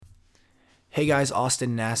Hey guys,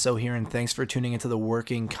 Austin Nasso here, and thanks for tuning into the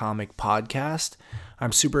Working Comic Podcast.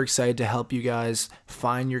 I'm super excited to help you guys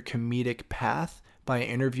find your comedic path by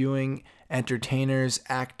interviewing entertainers,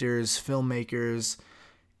 actors, filmmakers,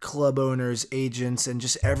 club owners, agents, and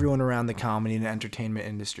just everyone around the comedy and entertainment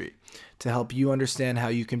industry to help you understand how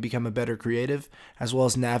you can become a better creative, as well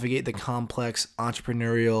as navigate the complex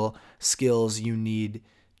entrepreneurial skills you need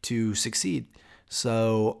to succeed.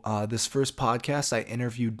 So this first podcast, I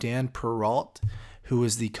interviewed Dan Perrault, who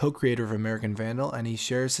is the co-creator of American Vandal, and he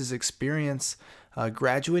shares his experience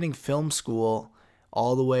graduating film school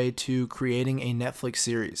all the way to creating a Netflix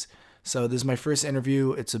series. So this is my first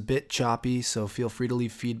interview. It's a bit choppy, so feel free to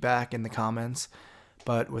leave feedback in the comments.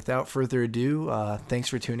 But without further ado, thanks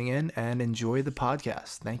for tuning in and enjoy the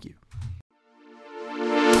podcast. Thank you.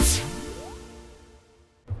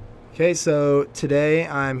 Okay, so today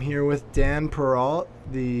I'm here with Dan Perrault,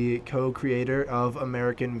 the co-creator of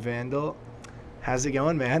American Vandal. How's it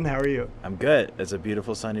going, man? How are you? I'm good. It's a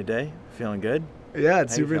beautiful sunny day. Feeling good? Yeah,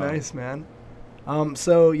 it's super nice, man. This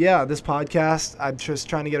podcast, I'm just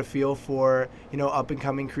trying to get a feel for,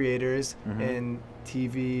 up-and-coming creators in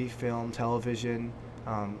TV, film, television,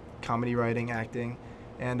 comedy writing, acting.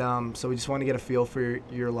 And so we just want to get a feel for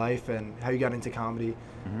your life and how you got into comedy.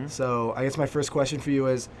 So I guess my first question for you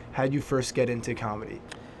is, how did you first get into comedy?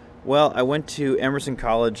 Well, I went to Emerson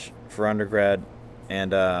College for undergrad,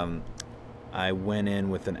 and I went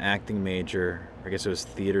in with an acting major. I guess it was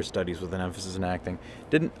theater studies with an emphasis in acting.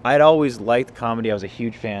 I'd always liked comedy. I was a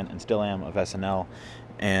huge fan, and still am, of SNL.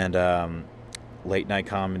 And late night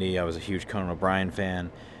comedy, I was a huge Conan O'Brien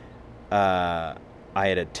fan. I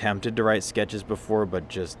had attempted to write sketches before, but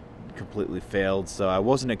just completely failed, so I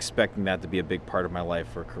wasn't expecting that to be a big part of my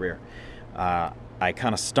life or career. I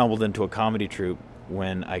kind of stumbled into a comedy troupe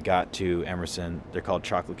when I got to Emerson. They're called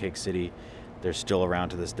Chocolate Cake City. They're still around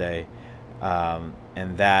to this day.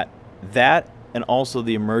 And that and also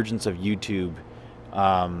the emergence of YouTube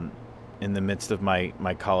in the midst of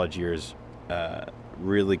my college years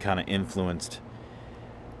really kind of influenced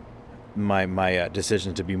my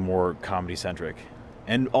decision to be more comedy-centric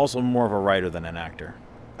and also more of a writer than an actor.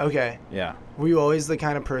 Okay. Yeah. Were you always the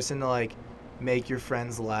kind of person to make your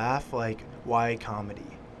friends laugh? Why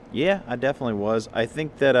comedy? Yeah, I definitely was. I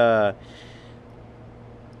think that I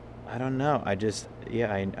don't know. I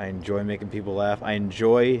enjoy making people laugh. I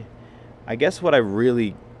guess what I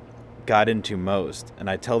really got into most, and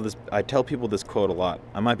I tell people this quote a lot.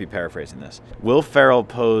 I might be paraphrasing this. Will Ferrell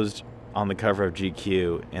posed on the cover of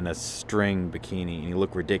GQ in a string bikini, and he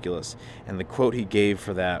looked ridiculous. And the quote he gave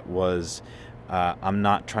for that was, I'm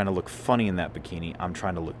not trying to look funny in that bikini, I'm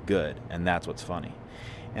trying to look good, and that's what's funny.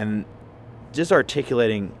 And just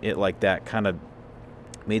articulating it like that kind of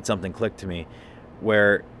made something click to me,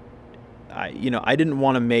 where I didn't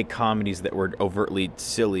want to make comedies that were overtly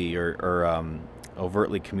silly or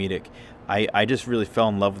overtly comedic. I just really fell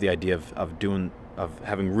in love with the idea of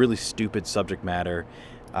having really stupid subject matter,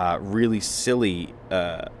 really silly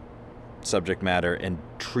subject matter, and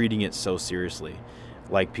treating it so seriously,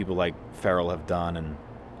 like people like Ferrell have done, and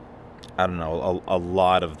I don't know, a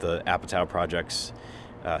lot of the Apatow projects.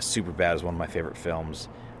 Superbad is one of my favorite films.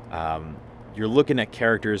 You're looking at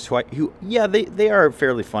characters who they are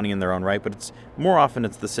fairly funny in their own right, but it's more often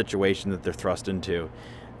it's the situation that they're thrust into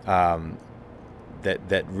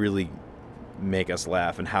that really make us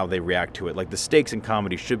laugh, and how they react to it. Like, the stakes in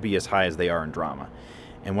comedy should be as high as they are in drama.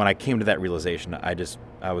 And when I came to that realization, I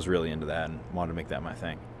was really into that and wanted to make that my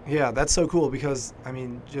thing. Yeah, that's so cool because,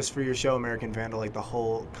 just for your show, American Vandal, the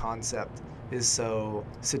whole concept is so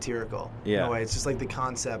satirical. Yeah. In a way, it's just the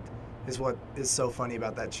concept is what is so funny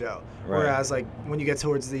about that show. Right. Whereas, when you get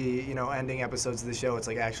towards the, ending episodes of the show, it's,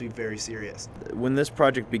 actually very serious. When this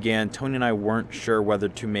project began, Tony and I weren't sure whether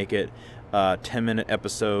to make it a 10-minute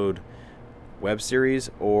episode web series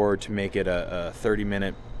or to make it a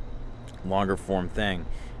 30-minute longer form thing.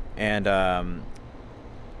 And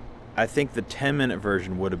I think the 10-minute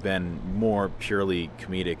version would have been more purely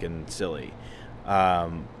comedic and silly.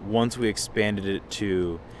 Once we expanded it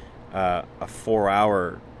to a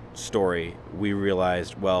 4-hour story, we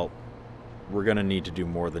realized, well, we're going to need to do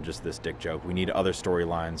more than just this dick joke. We need other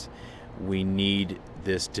storylines. We need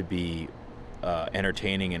this to be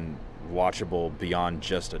entertaining and watchable beyond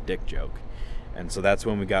just a dick joke. And so that's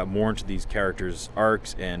when we got more into these characters'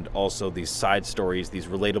 arcs, and also these side stories, these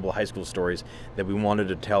relatable high school stories that we wanted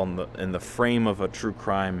to tell in the frame of a true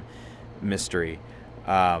crime mystery.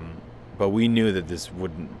 But we knew that this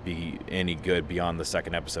wouldn't be any good beyond the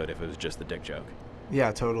second episode if it was just the dick joke.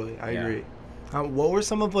 Yeah, totally. I agree. What were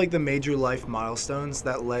some of the major life milestones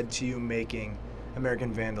that led to you making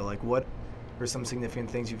American Vandal? What were some significant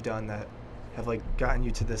things you've done that have like gotten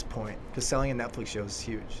you to this point? Because selling a Netflix show is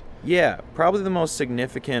huge. Yeah, probably the most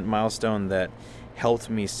significant milestone that helped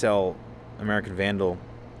me sell American Vandal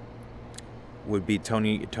would be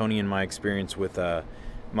Tony and my experience with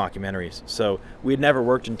mockumentaries. So we had never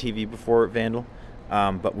worked in TV before at Vandal,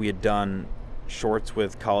 but we had done shorts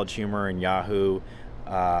with College Humor and Yahoo.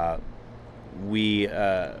 We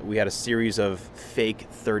had a series of fake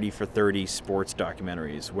 30 for 30 sports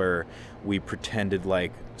documentaries where we pretended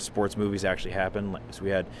like sports movies actually happened. So we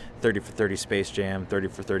had 30 for 30 Space Jam, 30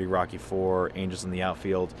 for 30 Rocky IV, Angels in the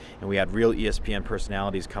Outfield, and we had real ESPN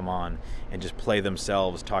personalities come on and just play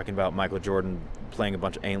themselves, talking about Michael Jordan playing a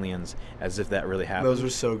bunch of aliens as if that really happened. Those were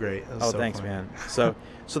so great. Oh, so thanks, funny. man. So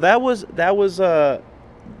that was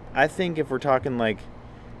I think if we're talking like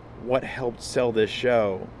what helped sell this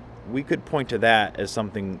show, we could point to that as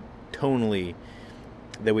something tonally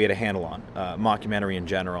that we had a handle on, mockumentary in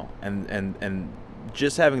general, and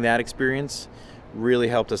just having that experience really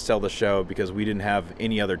helped us sell the show because we didn't have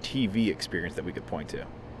any other TV experience that we could point to.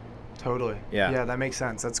 Totally. Yeah, that makes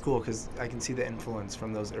sense. That's cool because I can see the influence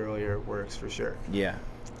from those earlier works for sure. Yeah.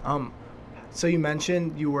 So you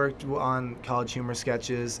mentioned you worked on College Humor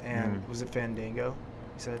sketches, and was it Fandango? You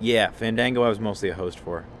said? Yeah, Fandango I was mostly a host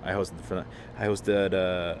for. I hosted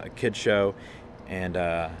a kid show, and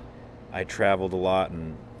I traveled a lot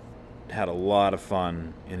and had a lot of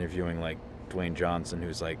fun interviewing like Dwayne Johnson,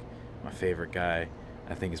 who's like my favorite guy.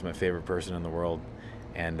 I think he's my favorite person in the world,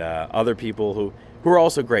 and other people who are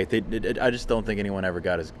also great. I just don't think anyone ever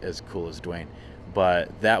got as cool as Dwayne,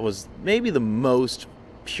 but that was maybe the most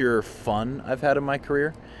pure fun I've had in my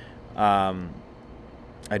career.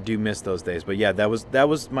 I do miss those days, but yeah, that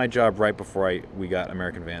was my job right before we got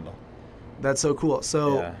American Vandal. That's so cool.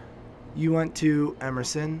 So Yeah. you went to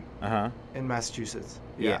Emerson Uh-huh. in Massachusetts.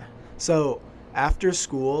 Yeah. So after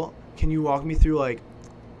school, can you walk me through like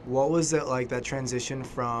what was it like, that transition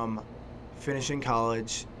from finishing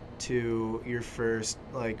college to your first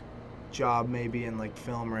like job maybe in like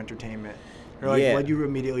film or entertainment? Or like Yeah. what you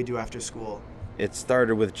immediately do after school? It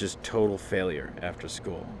started with just total failure after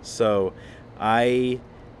school. So I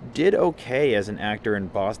did okay as an actor in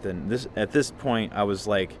Boston. At this point, I was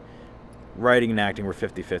like, writing and acting were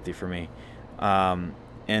 50-50 for me.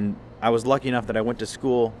 And I was lucky enough that I went to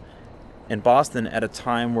school in Boston at a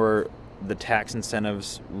time where the tax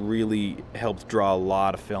incentives really helped draw a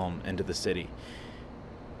lot of film into the city.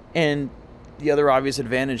 And the other obvious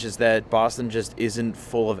advantage is that Boston just isn't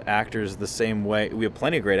full of actors the same way. We have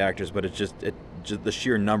plenty of great actors, but it's just the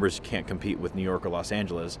sheer numbers can't compete with New York or Los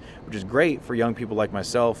Angeles, which is great for young people like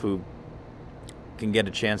myself who can get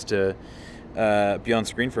a chance to be on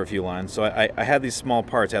screen for a few lines. So I had these small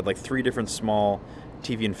parts. I had like 3 different small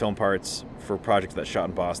TV and film parts for projects that shot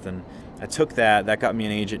in Boston. I took that got me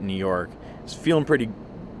an agent in New York. I was feeling pretty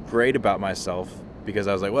great about myself because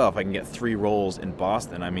I was like, well, if I can get 3 roles in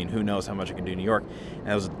Boston, I mean, who knows how much I can do in New York. And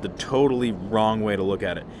that was the totally wrong way to look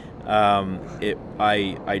at it.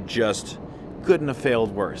 I just couldn't have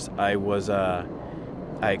failed worse. I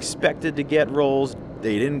expected to get roles.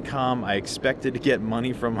 They didn't come. I expected to get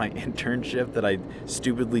money from my internship that I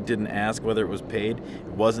stupidly didn't ask whether it was paid.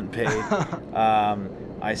 It wasn't paid.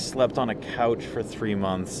 I slept on a couch for 3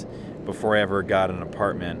 months before I ever got an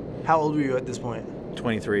apartment. How old were you at this point?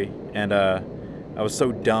 23. And I was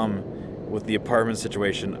so dumb with the apartment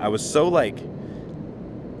situation. I was so like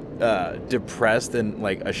depressed and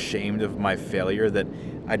like ashamed of my failure that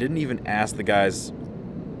I didn't even ask the guys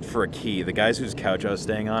for a key. The guys whose couch I was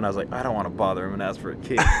staying on, I was like, I don't want to bother them and ask for a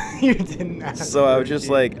key. You didn't ask. So I would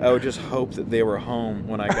just hope that they were home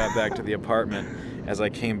when I got back to the apartment as I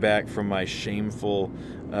came back from my shameful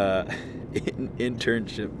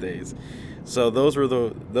internship days. So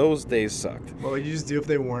those days sucked. What would you just do if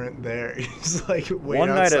they weren't there? You just like wait One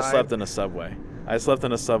night outside? I slept in a subway. I slept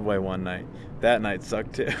in a subway one night. That night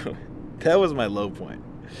sucked too. That was my low point.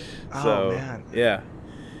 Oh man. Yeah.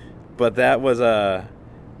 But that was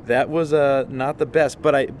not the best.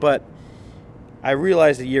 But I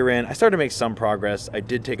realized a year in, I started to make some progress. I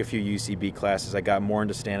did take a few UCB classes. I got more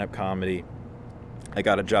into stand-up comedy. I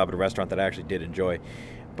got a job at a restaurant that I actually did enjoy.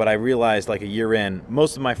 But I realized like a year in,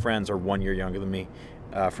 most of my friends are 1 year younger than me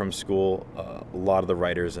from school. A lot of the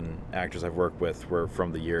writers and actors I've worked with were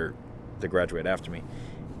from the year they graduated after me.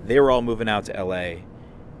 They were all moving out to LA.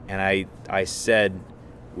 And I said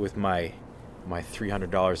with my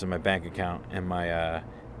 $300 in my bank account and my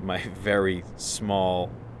very small,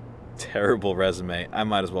 terrible resume, I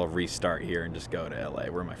might as well restart here and just go to LA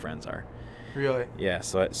where my friends are. Really? Yeah,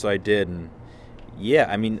 so I did, and yeah,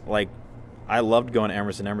 I mean, like, I loved going to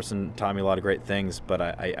Emerson. Emerson taught me a lot of great things, but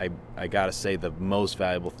I got to say the most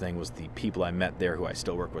valuable thing was the people I met there who I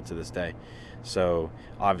still work with to this day. So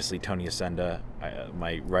obviously Tony Ascenda,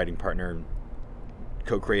 my writing partner,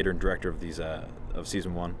 co-creator and director of these of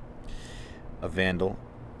season 1 of Vandal.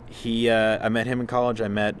 I met him in college. I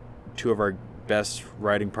met 2 of our best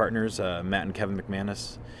writing partners, Matt and Kevin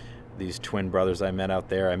McManus, these twin brothers I met out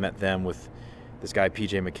there. I met them with this guy,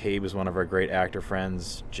 PJ McCabe, is one of our great actor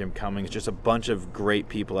friends, Jim Cummings, just a bunch of great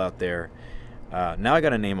people out there. Now I got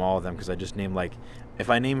to name all of them because I just named, like, if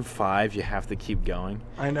I name 5, you have to keep going.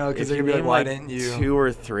 I know, because they're going to be like, why didn't you? 2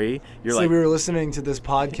 or 3, you're so like... we were listening to this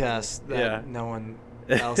podcast that no one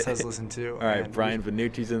else has listened to. All right, Brian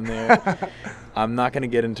Vanuti's in there. I'm not going to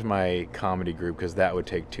get into my comedy group because that would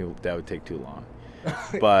take too long.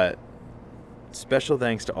 But special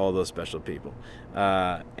thanks to all those special people.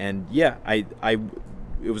 And yeah, it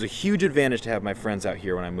was a huge advantage to have my friends out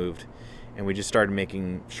here when I moved, and we just started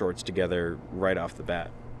making shorts together right off the bat.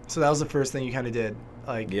 So that was the first thing you kind of did,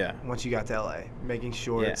 like, once you got to LA, making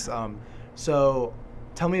shorts. Yeah. So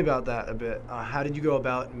tell me about that a bit. How did you go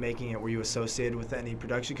about making it? Were you associated with any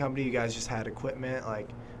production company? You guys just had equipment?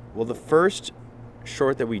 Well, the first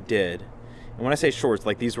short that we did, and when I say shorts,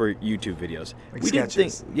 like, these were YouTube videos. Like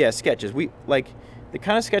sketches. Sketches. We, like, the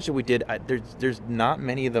kind of sketches we did, there's not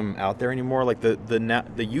many of them out there anymore. Like, the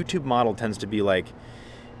YouTube model tends to be, like,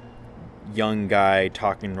 young guy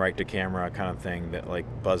talking right to camera kind of thing that, like,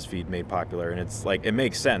 BuzzFeed made popular. And it's, like, it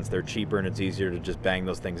makes sense. They're cheaper and it's easier to just bang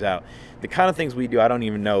those things out. The kind of things we do, I don't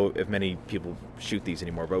even know if many people shoot these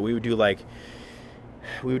anymore, but we would do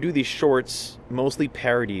these shorts, mostly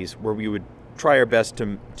parodies, where we would try our best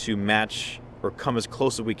to match or come as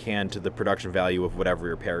close as we can to the production value of whatever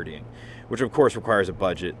you're parodying, which of course requires a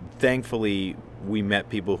budget. Thankfully, we met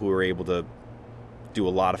people who were able to do a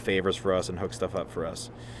lot of favors for us and hook stuff up for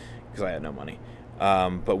us, because I had no money.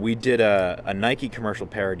 But we did a Nike commercial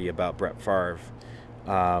parody about Brett Favre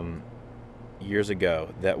years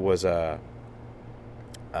ago. That was kind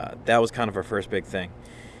of our first big thing.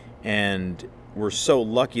 And we're so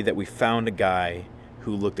lucky that we found a guy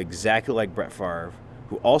who looked exactly like Brett Favre,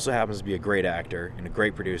 who also happens to be a great actor and a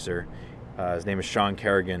great producer. His name is Sean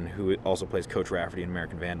Kerrigan, who also plays Coach Rafferty in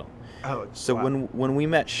American Vandal. Oh, so wow. when we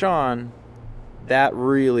met Sean, that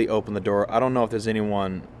really opened the door. I don't know if there's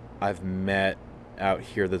anyone I've met out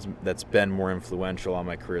here that's been more influential on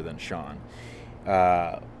my career than Sean.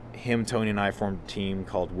 Him, Tony, and I formed a team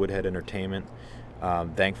called Woodhead Entertainment.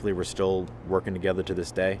 Thankfully, we're still working together to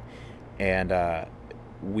this day, and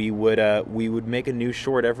we would make a new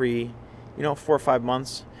short every 4 or 5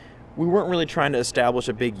 months. We weren't really trying to establish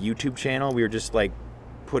a big YouTube channel. We were just, like,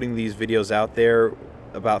 putting these videos out there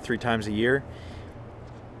about 3 times a year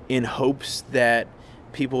in hopes that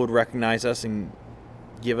people would recognize us and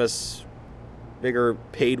give us bigger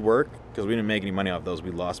paid work, because we didn't make any money off those. We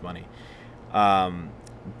lost money. And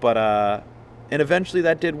eventually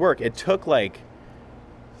that did work. It took like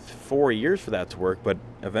 4 years for that to work, but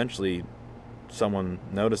eventually someone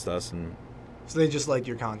noticed us. And so they just liked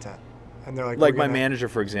your content, and they're like my manager,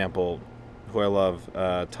 for example, who I love,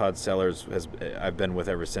 Todd Sellers, I've been with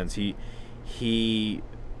ever since. I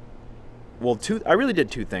really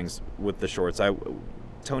did 2 things with the shorts.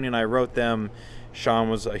 Tony and I wrote them. Sean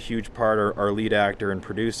was a huge part, our lead actor and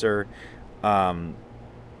producer. But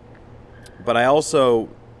I also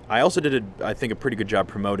did, I think, a pretty good job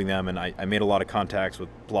promoting them, and I made a lot of contacts with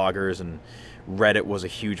bloggers, and Reddit was a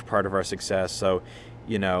huge part of our success. So,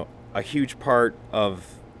 a huge part of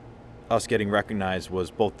us getting recognized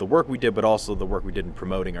was both the work we did, but also the work we did in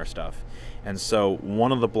promoting our stuff. And so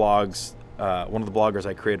one of the bloggers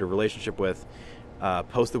I created a relationship with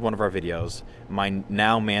posted one of our videos. My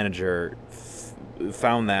now manager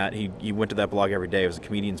found that. He went to that blog every day. It was a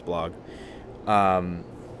comedian's blog. And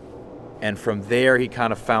from there, he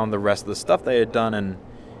kind of found the rest of the stuff they had done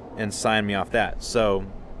and signed me off that. So,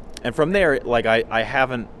 and from there, like, I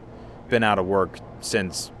haven't been out of work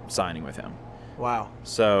since signing with him. Wow.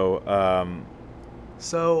 So,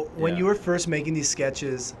 when you were first making these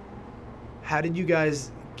sketches, how did you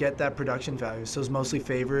guys get that production value? So it was mostly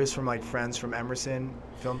favors from, like, friends from Emerson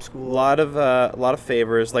Film School? A lot of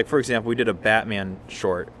favors. Like, for example, we did a Batman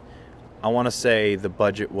short. I want to say the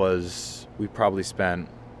budget was, we probably spent,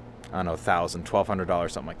 I don't know, $1,000, $1,200,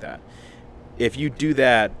 something like that. If you do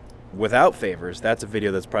that without favors, that's a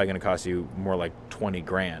video that's probably going to cost you more like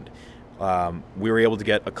 $20,000. We were able to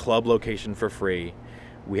get a club location for free.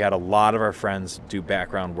 We had a lot of our friends do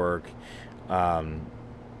background work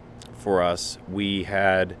for us. We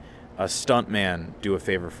had a stuntman do a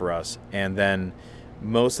favor for us. And then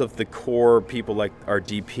most of the core people, like our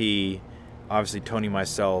DP, obviously Tony,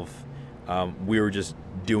 myself, We were just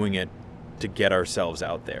doing it to get ourselves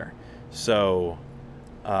out there. So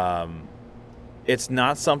it's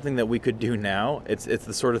not something that we could do now. It's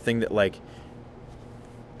the sort of thing that, like,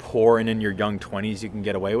 pouring in your young 20s you can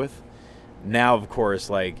get away with. Now, of course,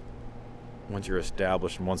 like, once you're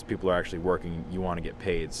established and once people are actually working, you want to get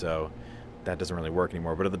paid. So that doesn't really work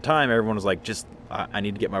anymore. But at the time, everyone was like, just, I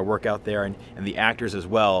need to get my work out there. And the actors as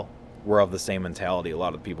well were of the same mentality, a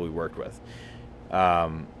lot of the people we worked with.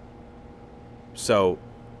 So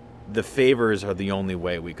the favors are the only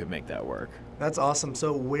way we could make that work. That's awesome.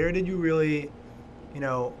 So where did you really,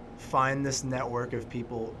 find this network of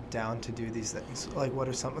people down to do these things? Like, what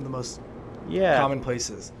are some of the most common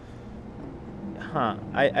places?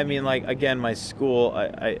 I mean, like, again, my school,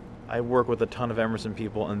 I work with a ton of Emerson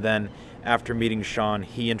people, and then after meeting Sean,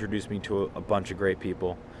 he introduced me to a bunch of great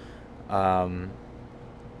people. So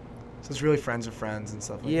it's really friends of friends and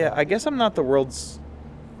stuff like that. Yeah, I guess I'm not the world's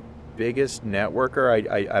biggest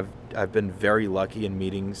networker. I've been very lucky in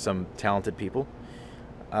meeting some talented people.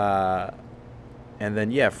 And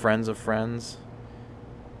then, friends of friends.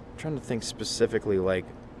 I'm trying to think specifically, like,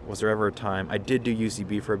 was there ever a time? I did do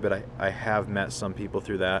UCB for a bit. I have met some people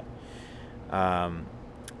through that. I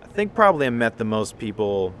think probably I met the most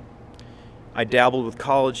people. I dabbled with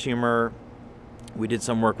College Humor. We did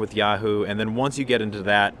some work with Yahoo. And then once you get into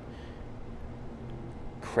that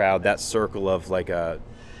crowd, that circle of, like,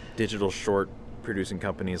 digital short producing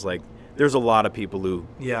companies, like, there's a lot of people who,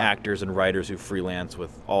 actors and writers who freelance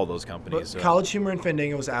with all those companies. But College Humor and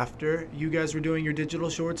Fandango was after you guys were doing your digital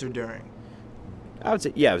shorts, or during? I would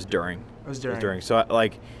say, it was during. It was during. So,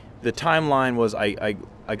 like, the timeline was I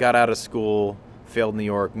got out of school, failed New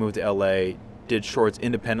York, moved to LA, did shorts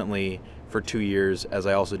independently for 2 years, as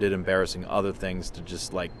I also did embarrassing other things to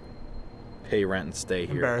just, like, pay rent and stay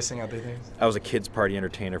here. Embarrassing other things. I was a kids party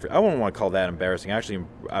entertainer. I wouldn't want to call that embarrassing. Actually,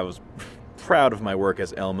 I was proud of my work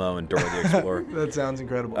as Elmo and Dora the Explorer. That sounds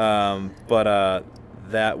incredible. But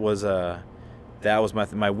that was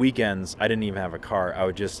my weekends. I didn't even have a car.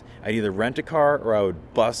 I'd either rent a car or I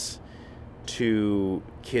would bus to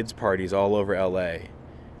kids parties all over LA.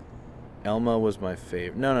 Elmo was my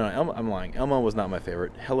favorite. No, Elmo, I'm lying. Elmo was not my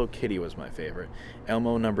favorite. Hello Kitty was my favorite.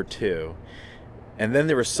 Elmo number 2. And then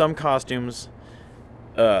there were some costumes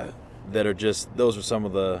that are just, those were some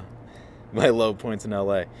of my low points in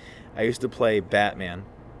LA. I used to play Batman,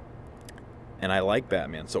 and I like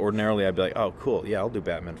Batman. So ordinarily I'd be like, oh, cool. Yeah, I'll do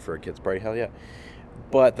Batman for a kid's party. Hell yeah.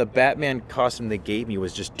 But the Batman costume they gave me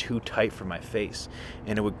was just too tight for my face.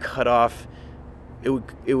 And it would cut off, it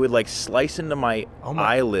would like slice into my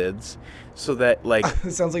eyelids so that, like...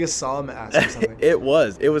 It sounds like a saw mask or something. It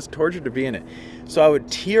was torture to be in it. So I would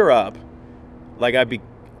tear up, like I'd be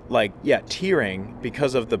like, tearing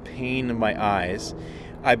because of the pain in my eyes.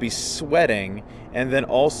 I'd be sweating, and then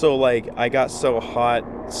also, like, I got so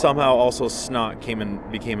hot, somehow also snot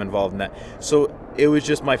became involved in that. So it was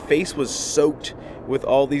just, my face was soaked with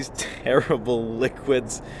all these terrible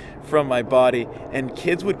liquids from my body, and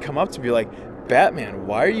kids would come up to me like, Batman,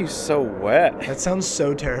 why are you so wet? That sounds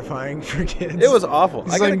so terrifying for kids. It was awful.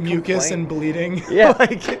 It's like mucus and bleeding. Yeah.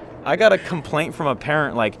 I got a complaint from a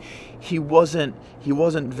parent, like, he wasn't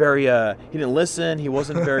very, he didn't listen, he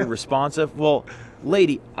wasn't very responsive. Well,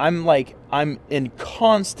 lady, I'm in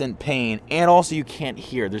constant pain, and also you can't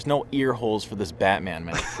hear. There's no ear holes for this Batman,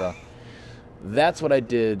 man. So that's what I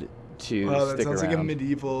did to stick around. That sounds like a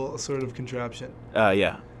medieval sort of contraption.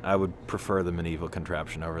 Yeah, I would prefer the medieval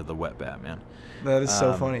contraption over the wet Batman. That is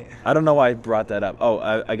so funny. I don't know why I brought that up. Oh,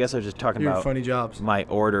 I guess I was just talking about funny jobs. My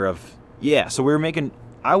order of So we were making.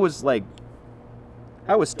 I was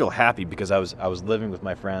still happy because I was living with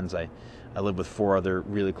my friends. I lived with 4 other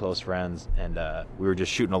really close friends, and we were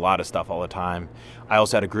just shooting a lot of stuff all the time. I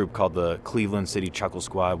also had a group called the Cleveland City Chuckle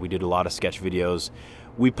Squad. We did a lot of sketch videos.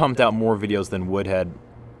 We pumped out more videos than Woodhead.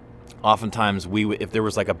 Oftentimes, if there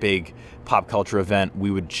was like a big pop culture event, we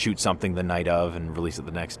would shoot something the night of and release it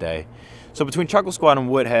the next day. So between Chuckle Squad and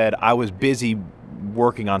Woodhead, I was busy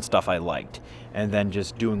working on stuff I liked, and then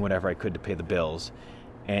just doing whatever I could to pay the bills,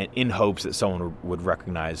 and in hopes that someone would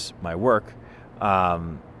recognize my work.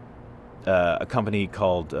 A company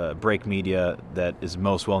called Break Media that is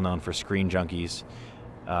most well known for Screen Junkies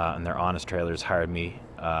and their Honest Trailers hired me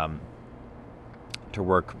to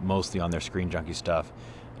work mostly on their Screen Junkie stuff.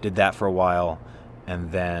 Did that for a while,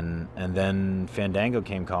 and then Fandango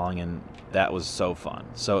came calling, and that was so fun.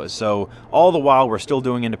 So all the while we're still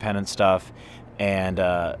doing independent stuff, and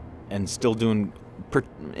still doing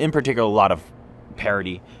in particular a lot of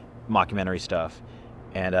parody mockumentary stuff,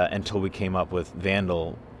 and until we came up with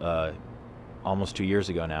Vandal almost 2 years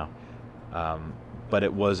ago now. But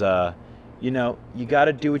it was you got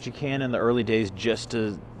to do what you can in the early days just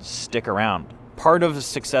to stick around. Part of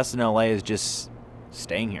success in LA is just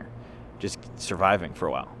staying here, just surviving for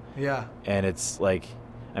a while. Yeah. And it's like,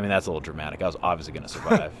 I mean, that's a little dramatic. I was obviously going to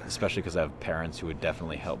survive, especially because I have parents who would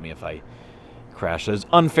definitely help me if I crashed. So it's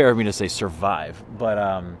unfair of me to say survive,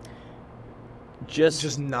 but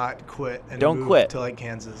just not quit and don't move quit to like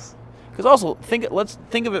Kansas. Because also, let's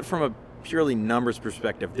think of it from a purely numbers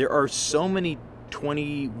perspective. There are so many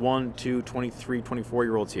 21 to 23,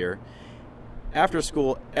 24-year-olds here. After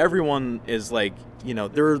school, everyone is like,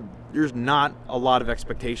 there's not a lot of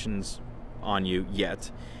expectations on you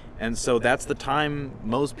yet. And so that's the time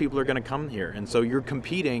most people are going to come here. And so you're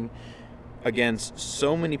competing against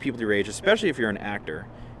so many people your age, especially if you're an actor.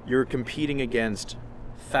 You're competing against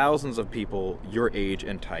thousands of people your age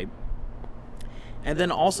and type. And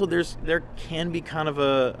then also there can be kind of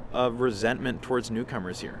a resentment towards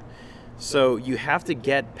newcomers here. So you have to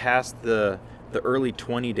get past the early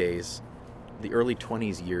 20s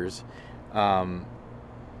years,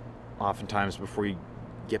 oftentimes before you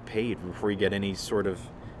get paid, before you get any sort of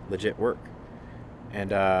legit work.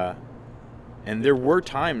 And there were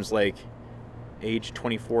times like age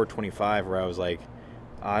 24, 25 where I was like,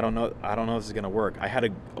 I don't know if this is going to work. I had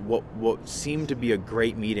what seemed to be a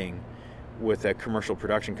great meeting with a commercial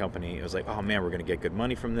production company. It was like, oh man, we're going to get good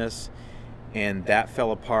money from this. And that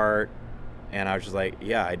fell apart. And I was just like,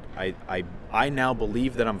 yeah, I now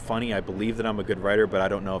believe that I'm funny. I believe that I'm a good writer, but I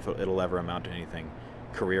don't know if it'll ever amount to anything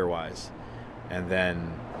career-wise. And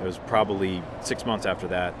then it was probably 6 months after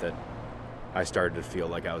that I started to feel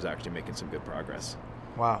like I was actually making some good progress.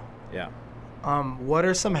 Wow. Yeah. What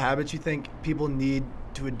are some habits you think people need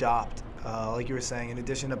to adopt, like you were saying, in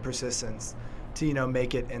addition to persistence, to,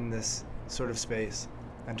 make it in this sort of space,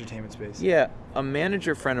 entertainment space? Yeah. A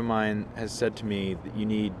manager friend of mine has said to me that you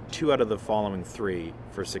need 2 out of the following 3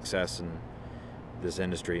 for success in this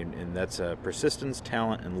industry, and that's persistence,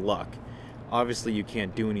 talent, and luck. Obviously, you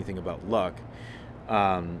can't do anything about luck,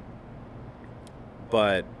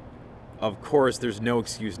 but of course, there's no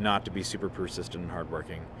excuse not to be super persistent and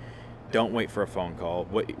hardworking. Don't wait for a phone call.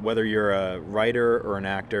 Whether you're a writer or an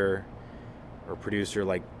actor or producer,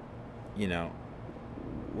 with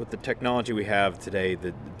the technology we have today,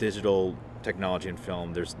 the digital technology in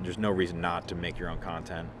film, there's no reason not to make your own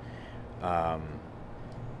content.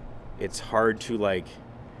 It's hard to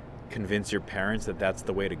convince your parents that that's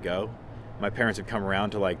the way to go. My parents have come around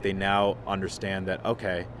to they now understand that,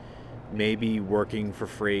 okay, maybe working for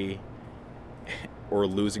free or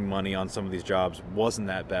losing money on some of these jobs wasn't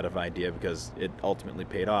that bad of an idea because it ultimately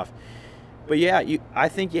paid off. But yeah, I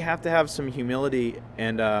think you have to have some humility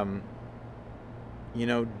and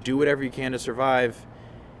do whatever you can to survive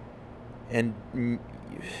and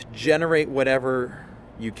generate whatever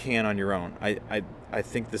you can on your own. I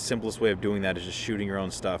think the simplest way of doing that is just shooting your own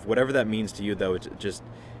stuff. Whatever that means to you, though, it's just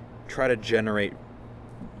try to generate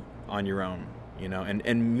on your own,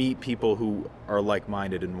 and meet people who are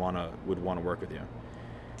like-minded and would want to work with you.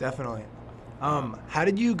 Definitely. How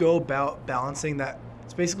did you go about balancing that?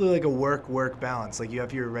 It's basically like a work balance. Like you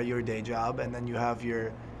have your regular day job, and then you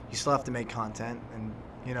still have to make content and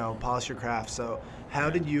polish your craft. So how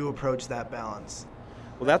did you approach that balance?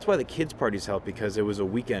 Well, that's why the kids' parties helped, because it was a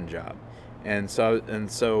weekend job, and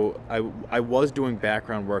so I was doing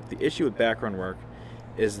background work. The issue with background work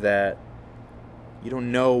is that you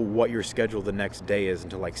don't know what your schedule the next day is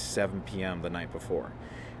until 7 p.m. the night before,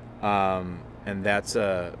 and that's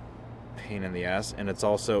a pain in the ass. And it's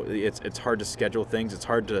also it's hard to schedule things.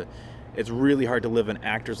 It's really hard to live an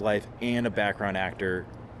actor's life and a background actor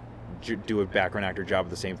do a background actor job at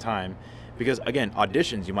the same time, because again,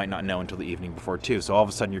 auditions you might not know until the evening before too. So all of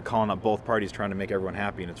a sudden you're calling up both parties trying to make everyone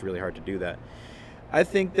happy, and it's really hard to do that. I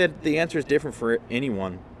think that the answer is different for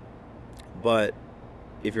anyone, but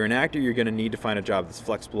if you're an actor, you're going to need to find a job that's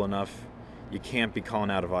flexible enough. You can't be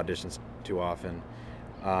calling out of auditions too often.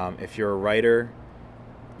 If you're a writer,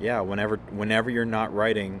 yeah, whenever you're not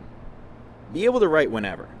writing, be able to write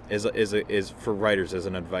whenever is for writers as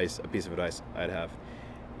a piece of advice I'd have.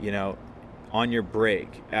 On your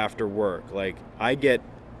break, after work. I get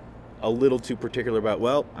a little too particular about,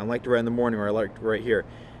 well, I like to write in the morning or I like to write here.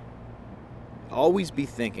 Always be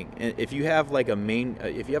thinking. And if you have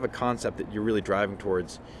if you have a concept that you're really driving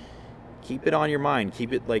towards, keep it on your mind.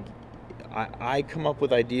 Keep it I come up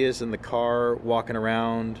with ideas in the car, walking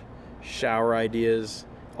around, shower ideas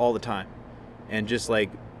all the time, and just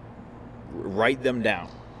write them down,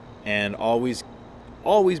 and always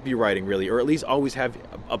be writing, really, or at least always have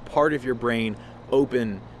a part of your brain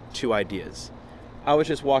open to ideas. I was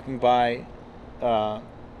just walking by,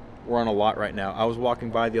 we're on a lot right now. I was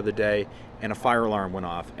walking by the other day and a fire alarm went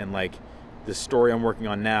off, and the story I'm working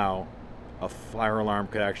on now, a fire alarm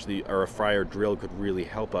could actually, or a fire drill could really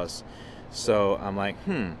help us. So I'm like,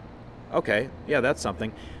 okay, yeah, that's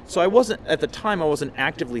something. So at the time I wasn't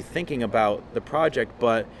actively thinking about the project,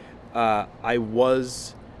 but I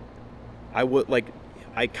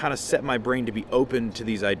kind of set my brain to be open to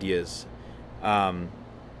these ideas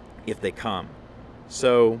if they come.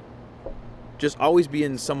 So just always be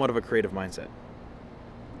in somewhat of a creative mindset.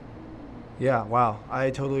 Yeah, wow. I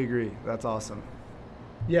totally agree. That's awesome.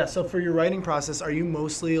 Yeah, so for your writing process, are you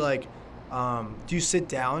mostly like, do you sit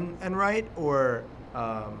down and write? Or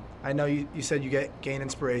I know you said you gain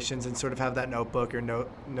inspirations and sort of have that notebook or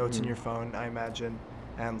notes in your phone, I imagine,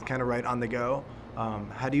 and kind of write on the go.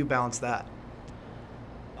 How do you balance that?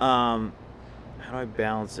 How do I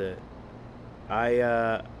balance it?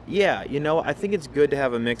 I think it's good to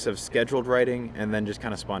have a mix of scheduled writing and then just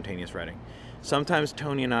kind of spontaneous writing. Sometimes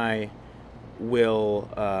Tony and I we'll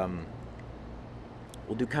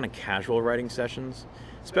do kind of casual writing sessions,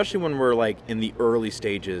 especially when we're like in the early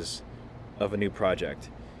stages of a new project,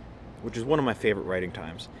 which is one of my favorite writing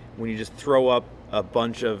times, when you just throw up a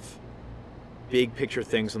bunch of big picture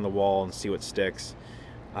things on the wall and see what sticks.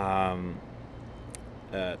 Tony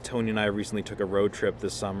and I recently took a road trip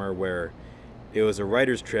this summer where it was a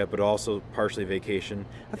writer's trip, but also partially vacation.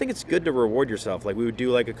 I think it's good to reward yourself. Like we would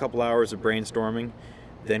do like a couple hours of brainstorming,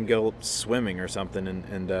 then go swimming or something,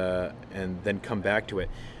 and then come back to it.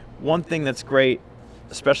 One thing that's great,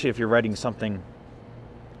 especially if you're writing something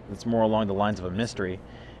that's more along the lines of a mystery,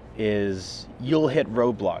 is you'll hit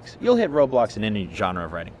roadblocks. You'll hit roadblocks in any genre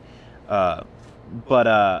of writing.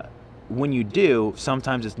 But when you do,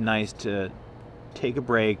 sometimes it's nice to take a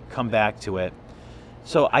break, come back to it.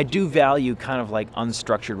 So I do value kind of like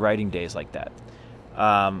unstructured writing days like that.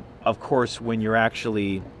 Of course, when you're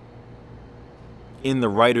actually in the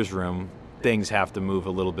writer's room, things have to move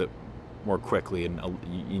a little bit more quickly and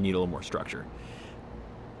you need a little more structure.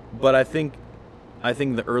 But I think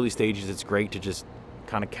in the early stages, it's great to just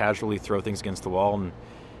kind of casually throw things against the wall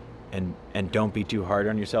and don't be too hard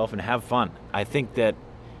on yourself and have fun. I think that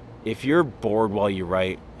if you're bored while you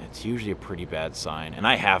write, it's usually a pretty bad sign. And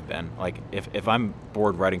I have been. Like, if I'm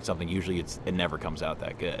bored writing something, usually it never comes out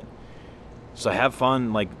that good. So have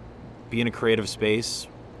fun, like, be in a creative space,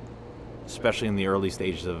 especially in the early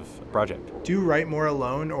stages of a project. Do you write more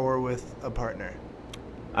alone or with a partner?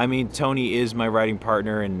 I mean, Tony is my writing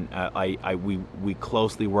partner, and we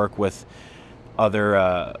closely work with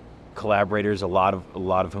other collaborators, a lot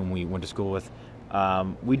of whom we went to school with.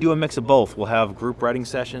 We do a mix of both. We'll have group writing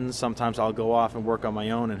sessions. Sometimes I'll go off and work on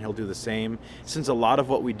my own, and he'll do the same. Since a lot of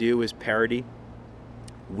what we do is parody,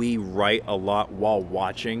 we write a lot while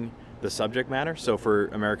watching the subject matter. So for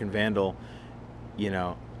American Vandal,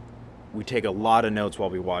 we take a lot of notes while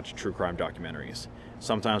we watch true crime documentaries.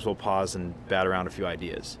 Sometimes we'll pause and bat around a few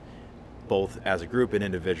ideas, both as a group and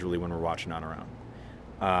individually when we're watching on our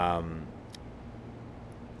own.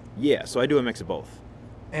 So I do a mix of both.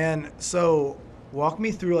 And so walk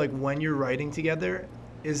me through, like, when you're writing together,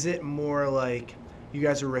 is it more like you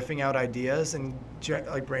guys are riffing out ideas and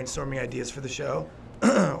like brainstorming ideas for the show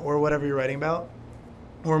or whatever you're writing about,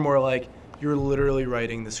 or more like you're literally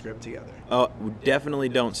writing the script together? We definitely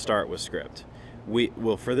don't start with script.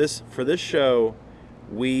 For this show,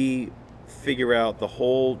 we figure out the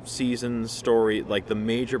whole season story, like the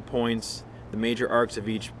major points, the major arcs of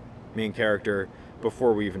each main character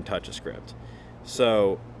before we even touch a script.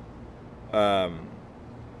 So,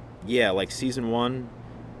 like season 1,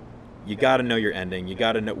 you got to know your ending. You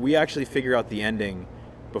got to know. We actually figure out the ending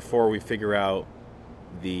before we figure out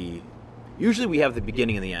usually we have the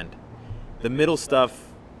beginning and the end. The middle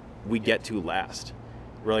stuff we get to last.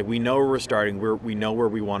 We're like, we know where we're starting. We know where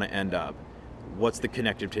we want to end up. What's the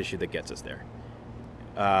connective tissue that gets us there?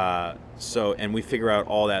 And we figure out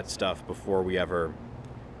all that stuff before we ever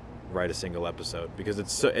write a single episode,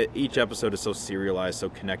 because each episode is so serialized, so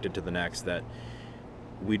connected to the next, that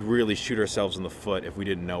we'd really shoot ourselves in the foot if we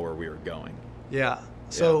didn't know where we were going. Yeah.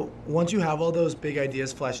 So once you have all those big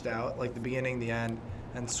ideas fleshed out, like the beginning, the end,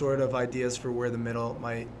 and sort of ideas for where the middle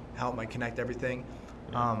how it might connect everything,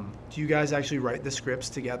 do you guys actually write the scripts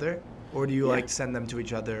together, or do you like send them to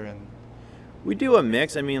each other? And we do a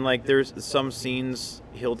mix. I mean, like, there's some scenes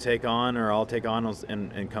he'll take on or I'll take on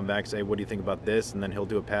and come back and say, what do you think about this? And then he'll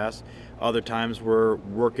do a pass. Other times we're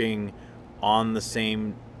working on the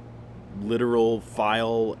same literal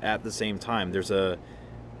file at the same time. There's a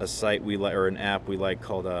site we like, or an app we like,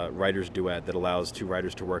 called Writer's Duet, that allows 2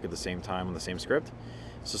 writers to work at the same time on the same script.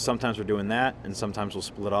 So sometimes we're doing that, and sometimes we'll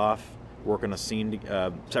split off, work on a scene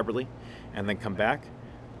separately, and then come back.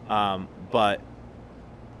 But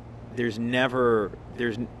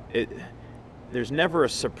there's never a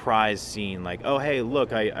surprise scene like, oh, hey,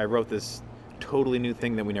 look, I wrote this totally new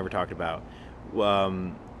thing that we never talked about.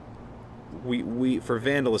 We for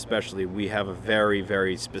Vandal especially, we have a very,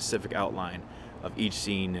 very specific outline of each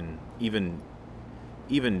scene, and even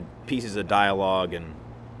pieces of dialogue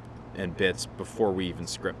and bits before we even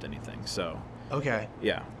script anything. So okay,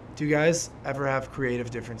 yeah. Do you guys ever have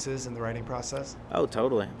creative differences in the writing process? Oh,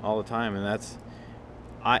 totally, all the time, and that's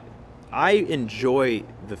I enjoy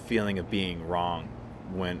the feeling of being wrong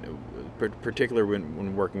particularly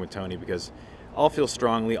when working with Tony, because I'll feel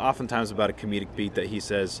strongly oftentimes about a comedic beat that he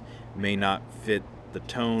says may not fit the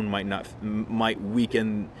tone, might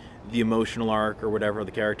weaken the emotional arc or whatever of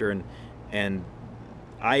the character, and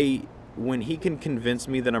when he can convince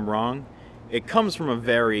me that I'm wrong, it comes from a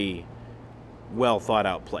very well thought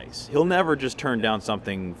out place. He'll never just turn down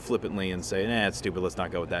something flippantly and say, it's stupid, let's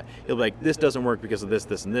not go with that. He'll be like, this doesn't work because of this,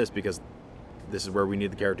 this, and this, because this is where we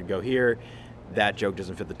need the character to go here. That joke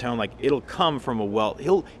doesn't fit the tone. Like, it'll come from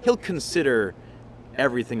he'll consider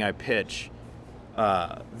everything I pitch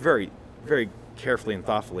very, very carefully and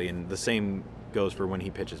thoughtfully, and the same goes for when he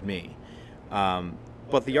pitches me.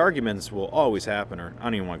 But the arguments will always happen, or I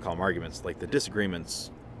don't even want to call them arguments, like the disagreements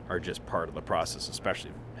are just part of the process,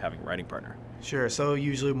 especially having a writing partner. Sure, so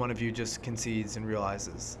usually one of you just concedes and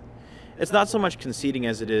realizes. It's not so much conceding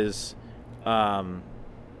as it is, like,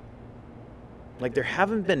 there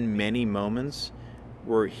haven't been many moments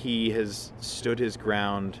where he has stood his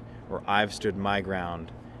ground or I've stood my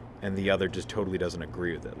ground and the other just totally doesn't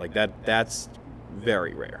agree with it. Like, that's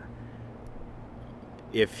very rare.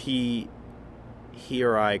 If he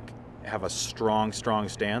or I have a strong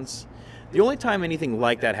stance, the only time anything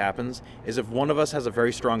like that happens is if one of us has a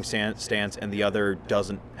very strong stance and the other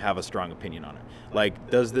doesn't have a strong opinion on it. Like,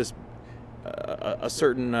 does this a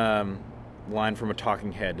certain line from a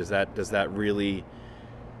talking head, does that really,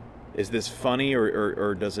 is this funny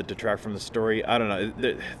or does it detract from the story? I don't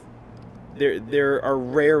know. There are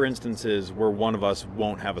rare instances where one of us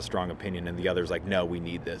won't have a strong opinion and the other's like, no, we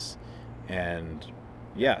need this, and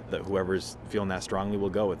yeah, whoever's feeling that strongly will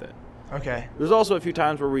go with it. Okay. There's also a few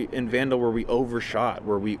times in Vandal where we overshot,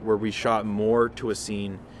 where we shot more to a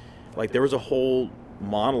scene. Like, there was a whole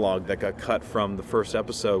monologue that got cut from the first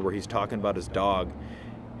episode where he's talking about his dog,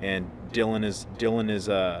 and Dylan is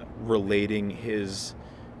relating his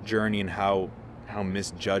journey and how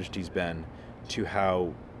misjudged he's been to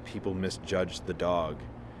how people misjudged the dog,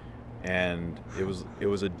 and it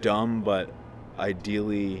was a dumb but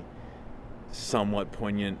ideally somewhat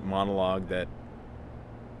poignant monologue that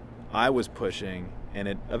I was pushing, and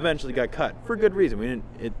it eventually got cut for good reason.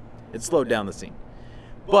 It slowed down the scene.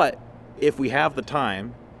 But if we have the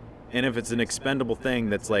time, and if it's an expendable thing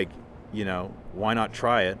that's like, why not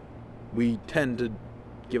try it, we tend to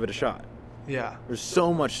give it a shot. Yeah. There's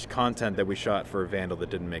so much content that we shot for Vandal that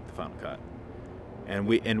didn't make the final cut.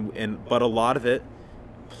 But a lot of it,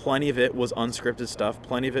 plenty of it was unscripted stuff.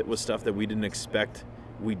 Plenty of it was stuff that we didn't expect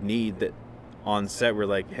we'd need, that on set we're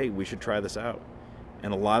like, hey, we should try this out.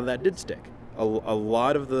 And a lot of that did stick. A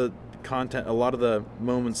lot of the content, a lot of the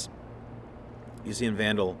moments you see in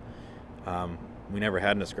Vandal, we never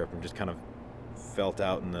had in a script. We just kind of felt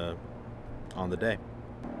out on the day.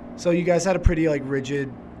 So you guys had a pretty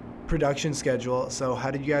rigid production schedule. So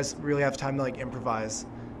how did you guys really have time to improvise,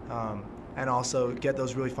 and also get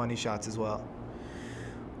those really funny shots as well?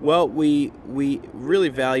 Well, we really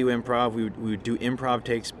value improv. We would do improv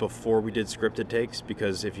takes before we did scripted takes,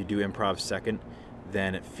 because if you do improv second,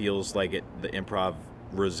 then it feels like the improv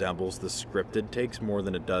resembles the scripted takes more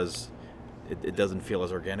than it does. It doesn't feel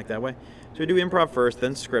as organic that way. So we do improv first,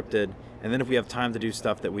 then scripted, and then if we have time to do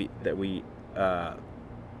stuff if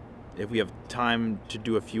we have time to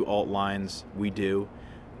do a few alt lines, we do.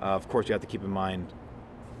 Of course, you have to keep in mind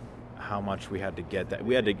how much we had to get that.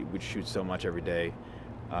 We'd shoot so much every day,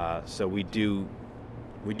 so we do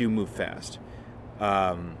move fast.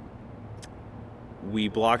 We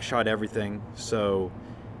block shot everything, so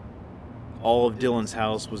all of Dylan's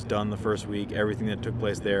house was done the first week. Everything that took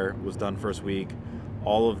place there was done first week.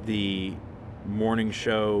 All of the morning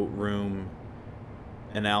show room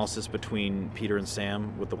analysis between Peter and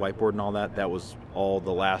Sam with the whiteboard and all that was all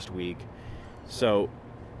the last week. So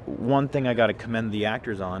one thing I got to commend the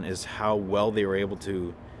actors on is how well they were able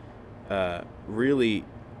to really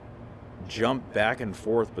jump back and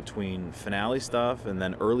forth between finale stuff and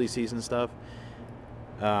then early season stuff.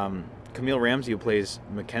 Camille Ramsey, who plays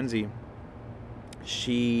Mackenzie,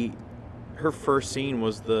 her first scene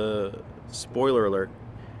was the spoiler alert,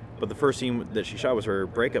 but the first scene that she shot was her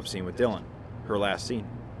breakup scene with Dylan, her last scene.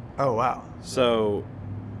 Oh, wow. So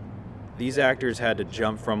these actors had to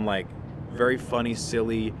jump from very funny,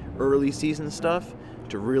 silly, early season stuff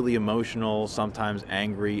to really emotional, sometimes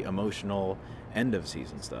angry, emotional end of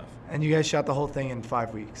season stuff. And you guys shot the whole thing in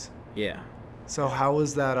 5 weeks. Yeah. So how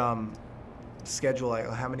was that schedule like?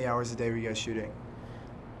 How many hours a day were you guys shooting?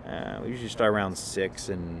 We usually start around 6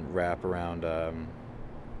 and wrap around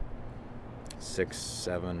 6,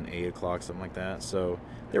 7, 8 o'clock, something like that. So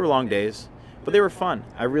they were long days, but they were fun.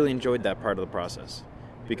 I really enjoyed that part of the process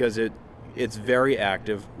because it's very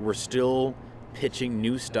active. We're still pitching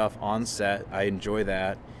new stuff on set. I enjoy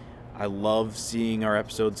that. I love seeing our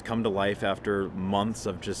episodes come to life after months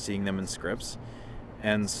of just seeing them in scripts.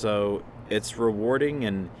 And so it's rewarding,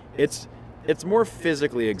 and it's more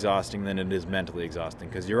physically exhausting than it is mentally exhausting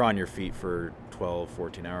because you're on your feet for 12,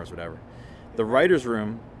 14 hours, whatever. The writer's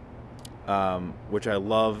room, which I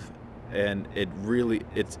love, and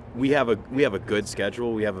we have a good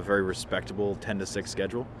schedule. We have a very respectable 10 to 6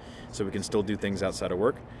 schedule, so we can still do things outside of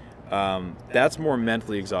work. That's more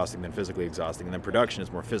mentally exhausting than physically exhausting, and then production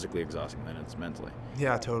is more physically exhausting than it's mentally.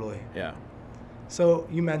 Yeah, totally. Yeah. So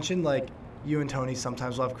you mentioned like you and Tony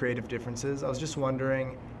sometimes will have creative differences. I was just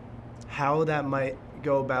wondering how that might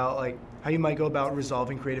go about, like how you might go about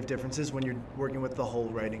resolving creative differences when you're working with the whole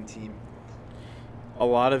writing team. A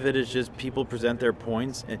lot of it is just people present their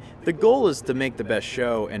points, and the goal is to make the best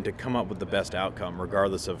show and to come up with the best outcome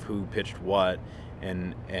regardless of who pitched what,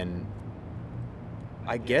 and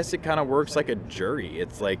I guess it kind of works like a jury.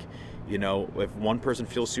 It's like, you know, if one person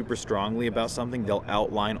feels super strongly about something, they'll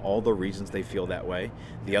outline all the reasons they feel that way.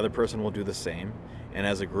 The other person will do the same, and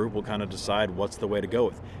as a group we'll kind of decide what's the way to go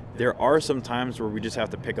with. There are some times where we just have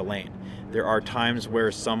to pick a lane. There are times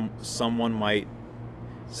where someone might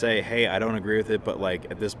say, hey, I don't agree with it, but like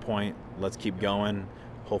at this point, let's keep going.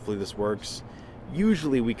 Hopefully this works.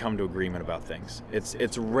 Usually we come to agreement about things. It's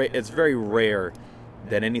very rare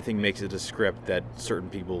that anything makes it a script that certain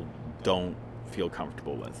people don't feel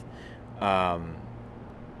comfortable with. And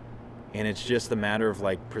it's just a matter of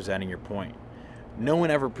like presenting your point. No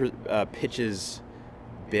one ever pitches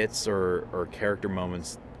bits or character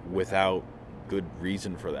moments without good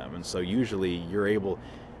reason for them, and so usually you're able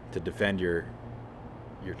to defend your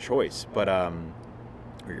choice, but or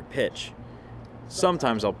your pitch.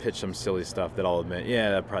 Sometimes I'll pitch some silly stuff that I'll admit, yeah,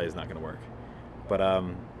 that probably is not going to work. But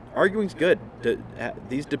arguing's good.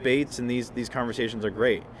 These debates and these conversations are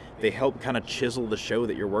great. They help kind of chisel the show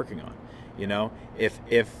that you're working on. You know,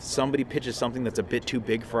 if somebody pitches something that's a bit too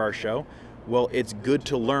big for our show, well, it's good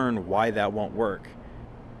to learn why that won't work.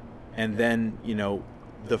 And then, you know,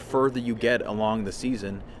 the further you get along the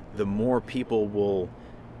season, the more people will,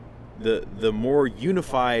 the more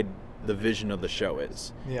unified the vision of the show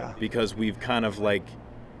is. Yeah. Because we've kind of like,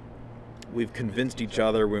 we've convinced each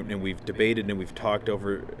other, and we've debated, and we've talked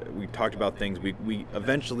about things. We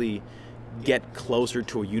eventually get closer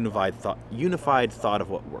to a unified thought of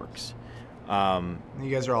what works. You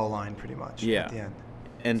guys are all aligned pretty much. Yeah. At the end.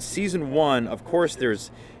 And season 1, of course,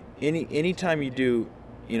 there's anytime you do,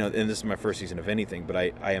 you know, and this is my first season of anything, but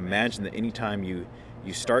I imagine that anytime you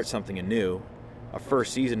start something anew, a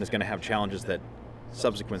first season is going to have challenges that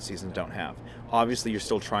subsequent seasons don't have. Obviously, you're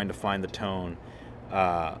still trying to find the tone,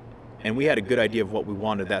 and we had a good idea of what we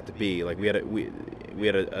wanted that to be. Like we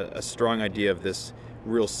had a strong idea of this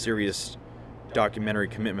real serious documentary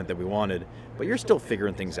commitment that we wanted, but you're still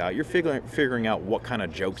figuring things out. You're figuring out what kind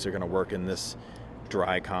of jokes are going to work in this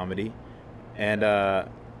dry comedy, and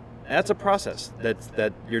that's a process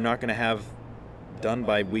that you're not going to have done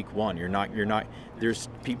by week 1. You're not. There's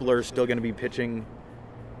people are still going to be pitching,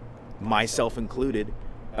 myself included,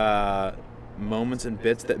 moments and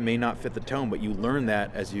bits that may not fit the tone, but you learn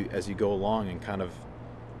that as you go along and kind of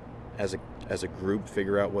as a group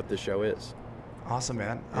figure out what the show is. Awesome,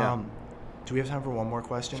 man. Yeah. Do we have time for one more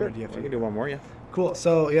question? Sure. Or do you have We can do one more, yeah. Cool.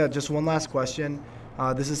 So yeah, just one last question.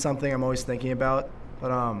 This is something I'm always thinking about,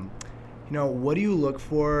 but you know, what do you look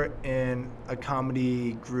for in a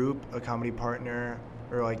comedy group, a comedy partner,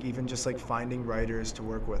 or like even just like finding writers to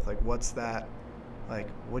work with? Like, what's that? Like,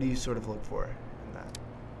 what do you sort of look for in that?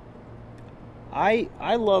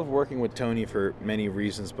 I love working with Tony for many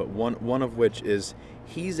reasons, but one of which is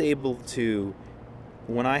he's able to,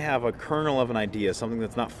 when I have a kernel of an idea, something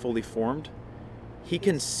that's not fully formed, he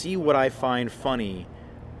can see what I find funny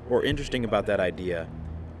or interesting about that idea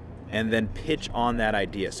and then pitch on that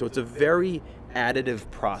idea. So it's a very additive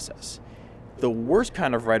process. The worst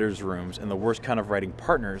kind of writers' rooms and the worst kind of writing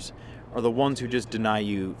partners are the ones who just deny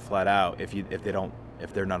you flat out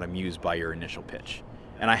if they're not amused by your initial pitch.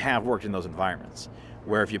 And I have worked in those environments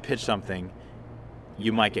where if you pitch something,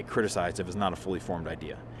 you might get criticized if it's not a fully formed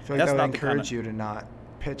idea. I feel like that would encourage you to not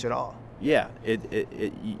pitch at all. Yeah,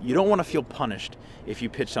 you don't want to feel punished if you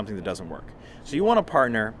pitch something that doesn't work. So you want a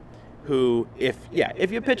partner who, if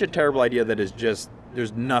you pitch a terrible idea that is just,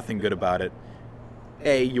 there's nothing good about it,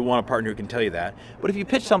 you want a partner who can tell you that. But if you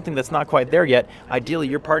pitch something that's not quite there yet, ideally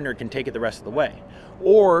your partner can take it the rest of the way.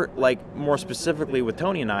 Or, like more specifically with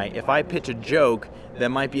Tony and I, if I pitch a joke that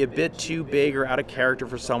might be a bit too big or out of character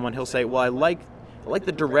for someone, he'll say, well, I like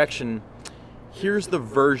the direction. Here's the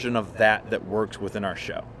version of that works within our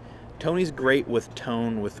show. Tony's great with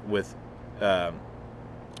tone, with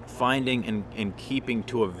finding and keeping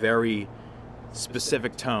to a very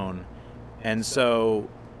specific tone. And so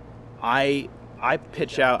I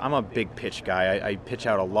pitch out. I'm a big pitch guy. I pitch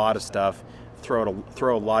out a lot of stuff, throw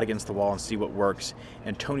a lot against the wall and see what works.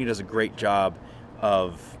 And Tony does a great job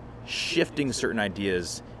of shifting certain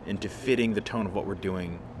ideas into fitting the tone of what we're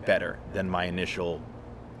doing better than my initial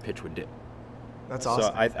pitch would do. That's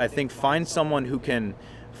awesome. So I think find someone who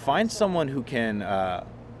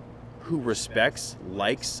respects,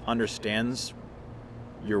 likes, understands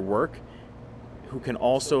your work, who can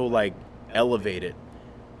also like elevate it.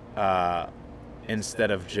 Instead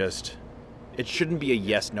of just, it shouldn't be a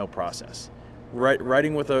yes/no process.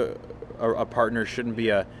 Writing with a partner shouldn't be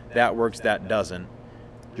a that works, that doesn't.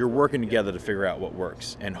 You're working together to figure out what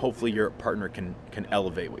works, and hopefully your partner can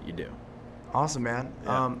elevate what you do. Awesome, man.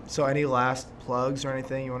 Yeah. So any last plugs or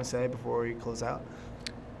anything you want to say before we close out?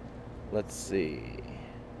 Let's see.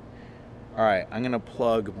 All right, I'm gonna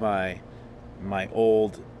plug my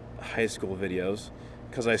old high school videos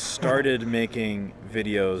because I started making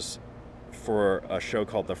videos for a show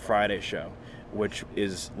called The Friday Show, which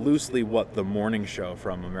is loosely what the morning show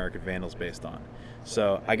from American Vandal is based on.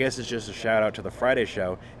 So I guess it's just a shout out to The Friday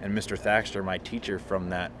Show and Mr. Thaxter, my teacher from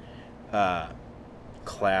that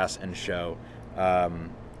class and show,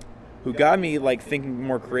 who got me like thinking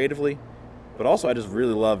more creatively, but also I just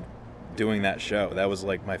really loved doing that show. That was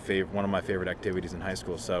like one of my favorite activities in high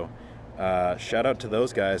school. So shout out to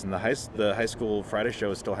those guys, and the high school Friday Show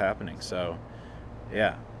is still happening. So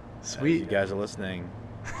yeah. Sweet. If you guys are listening,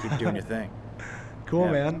 keep doing your thing. Cool,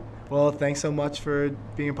 Yeah. man. Well, thanks so much for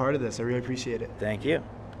being a part of this. I really appreciate it. Thank you.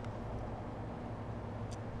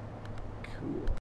 Cool.